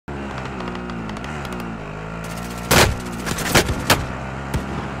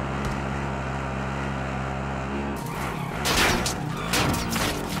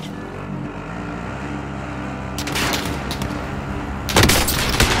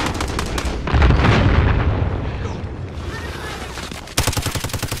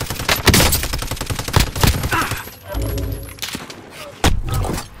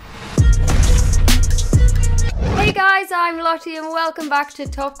I'm Lottie and welcome back to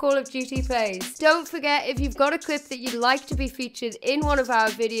Top Call of Duty Plays. Don't forget, if you've got a clip that you'd like to be featured in one of our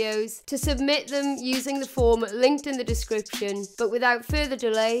videos, to submit them using the form linked in the description. But without further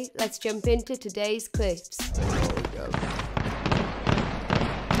delay, let's jump into today's clips.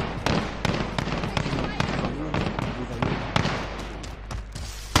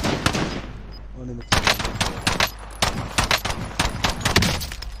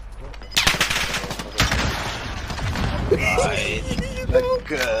 Look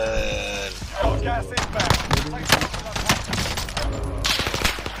good. Gas inbound.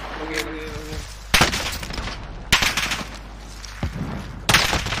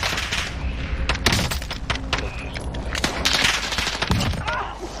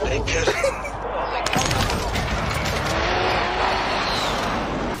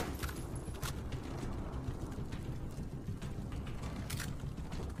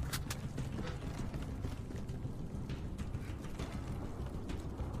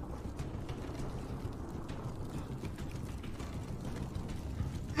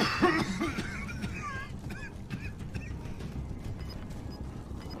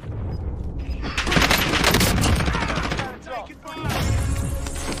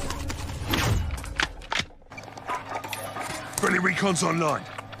 Friendly recon's online.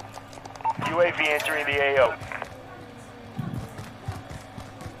 UAV entering the AO.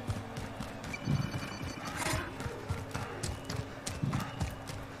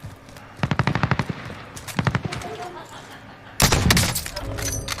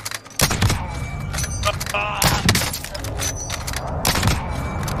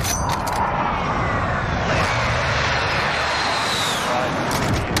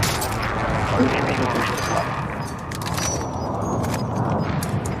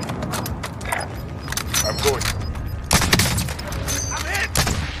 I'm going. I'm hit!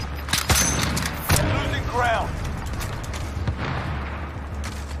 Losing ground.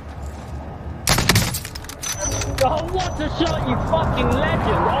 Oh, what a shot, you fucking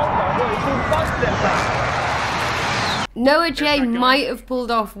legend! Oh my god, it's all bugged that. Noah J might have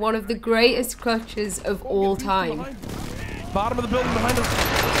pulled off one of the greatest clutches of all time. Bottom of the building behind us.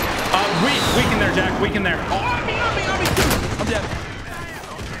 Weak in there, Jack. Weak in there. Oh, on me too. I'm dead.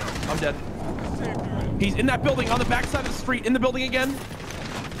 I'm dead. He's in that building on the backside of the street. In the building again.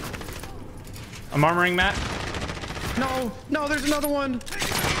 I'm armoring Matt. No, there's another one.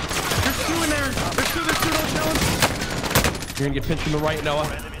 There's two in there. There's two, don't challenge. You're gonna get pinched from the right, Noah.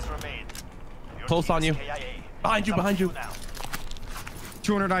 Close on you. Behind you.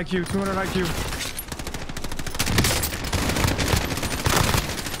 200 IQ, 200 IQ.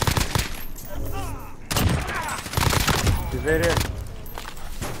 He's right here.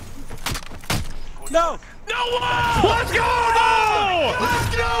 No! Noah! Let's go! No!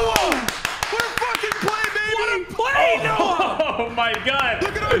 Let's go! What a fucking play, baby! What a play, Noah! Oh my god!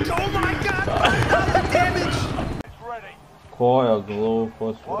 Look at our, oh my god! 5,000 damage! It's ready. Koja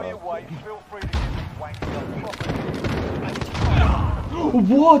glupost. While you wait, feel free to get these wankers up properly.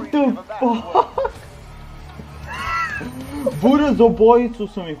 What the fuck? Buraz, obojicu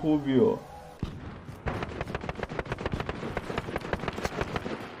sam ih ubio.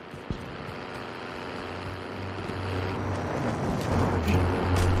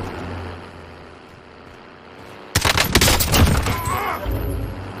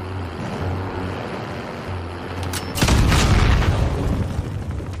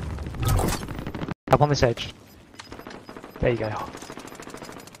 Up on this edge. There you go.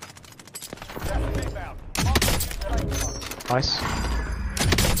 Nice.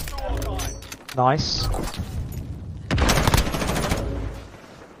 Nice.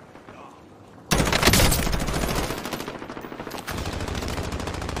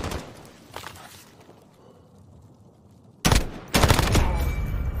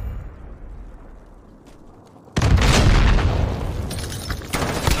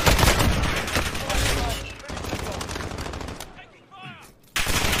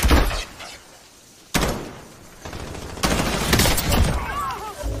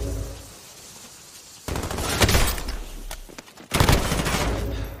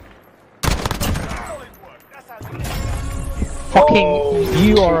 Fucking,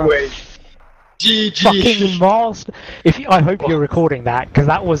 you are a fucking master. I hope you're recording that, because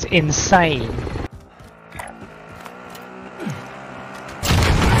that was insane.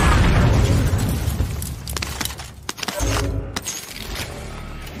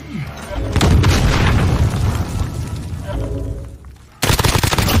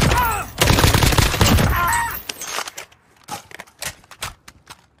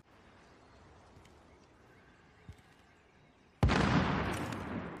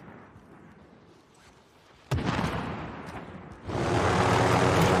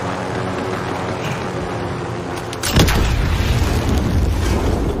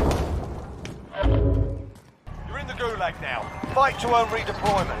 to earn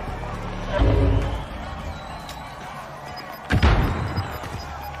redeployment.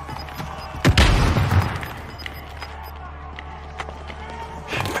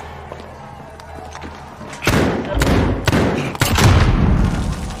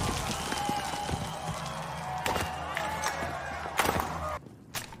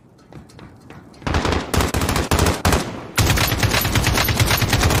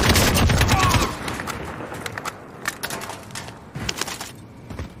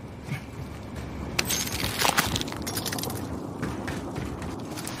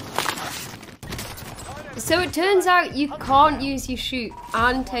 So it turns out you can't use your chute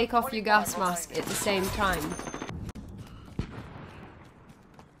and take off your gas mask at the same time.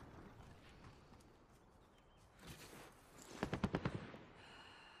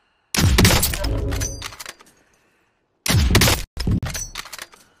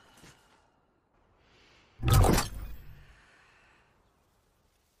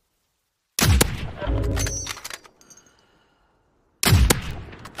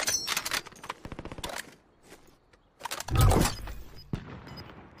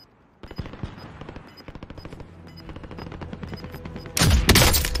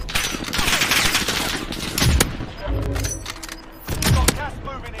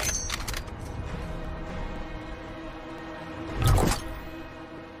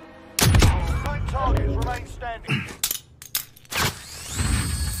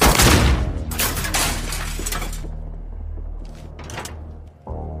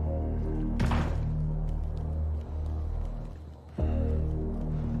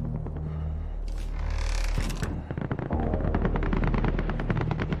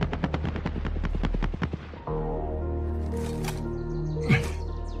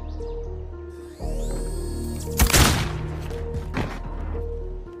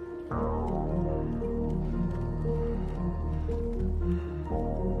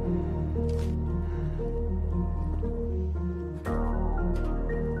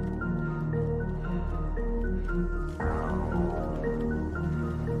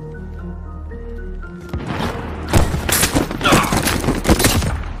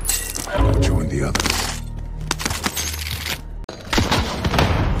 Join the others.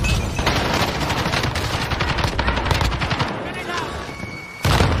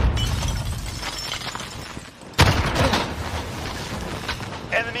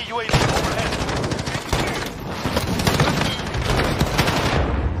 Enemy UAV overhead.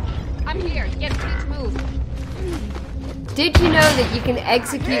 I'm here. Get ready to move. Did you know that you can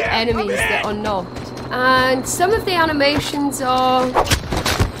execute enemies that are knocked? And some of the animations are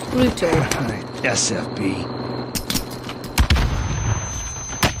brutal. SFB.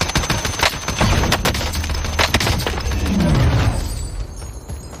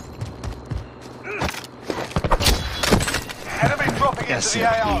 Enemy dropping into the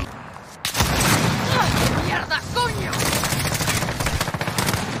AO. Mierda, coño!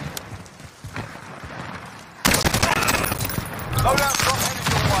 Loadout drop headed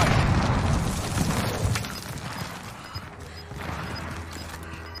your way.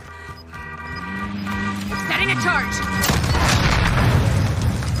 Setting a charge.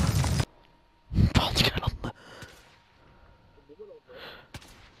 Faen skal jeg lande?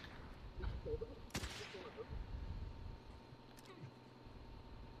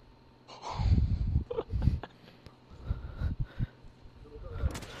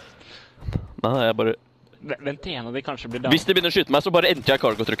 Nei, jeg bare... Vent til en av de kanskje blir down. Hvis de begynner å skyte meg, så bare entrer jeg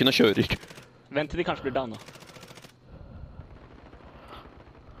cargotrucken og kjører. Vent til de kanskje blir down da.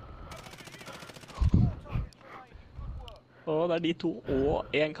 Åh, det er de to og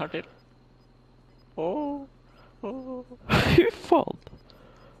en kar til. Åh, åh. Fy faen.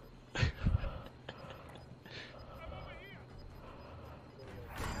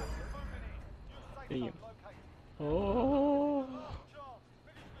 Ingen. Åh.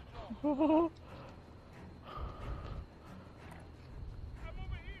 Åh.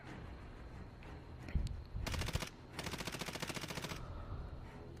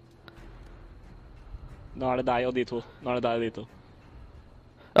 Nå er det deg og de to. Nå er det deg og de to.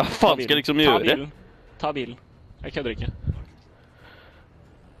 Ja, faen skal jeg liksom gjøre? Ta bilen. Ta bilen. Jeg kødder ikke.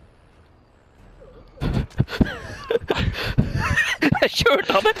 Jeg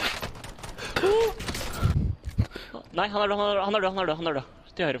kjørte han det! Nei, han er død.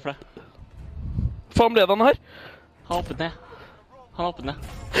 Til høyre for deg. Faen ble det han her? Han hoppet ned.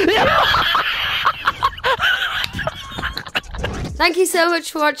 Thank you so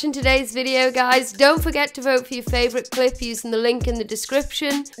much for watching today's video, guys. Don't forget to vote for your favourite clip using the link in the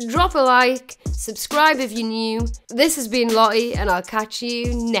description. Drop a like, subscribe if you're new. This has been Lottie, and I'll catch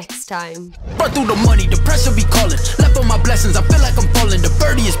you next time. Run through the money, the pressure be calling. Left on my blessings, I feel like I'm falling. The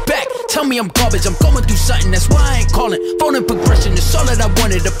birdie is back, tell me I'm garbage. I'm going through something, that's why I ain't calling. Phone and progression is all that I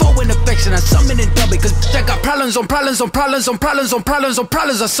wanted. The phone and affection, I summon and dub it. Cause I got problems on problems on problems on problems on problems on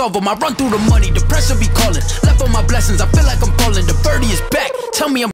problems. I solve them. I run through the money, the pressure be calling. Left on my blessings, I feel like I'm falling. The birdie is back, tell me I'm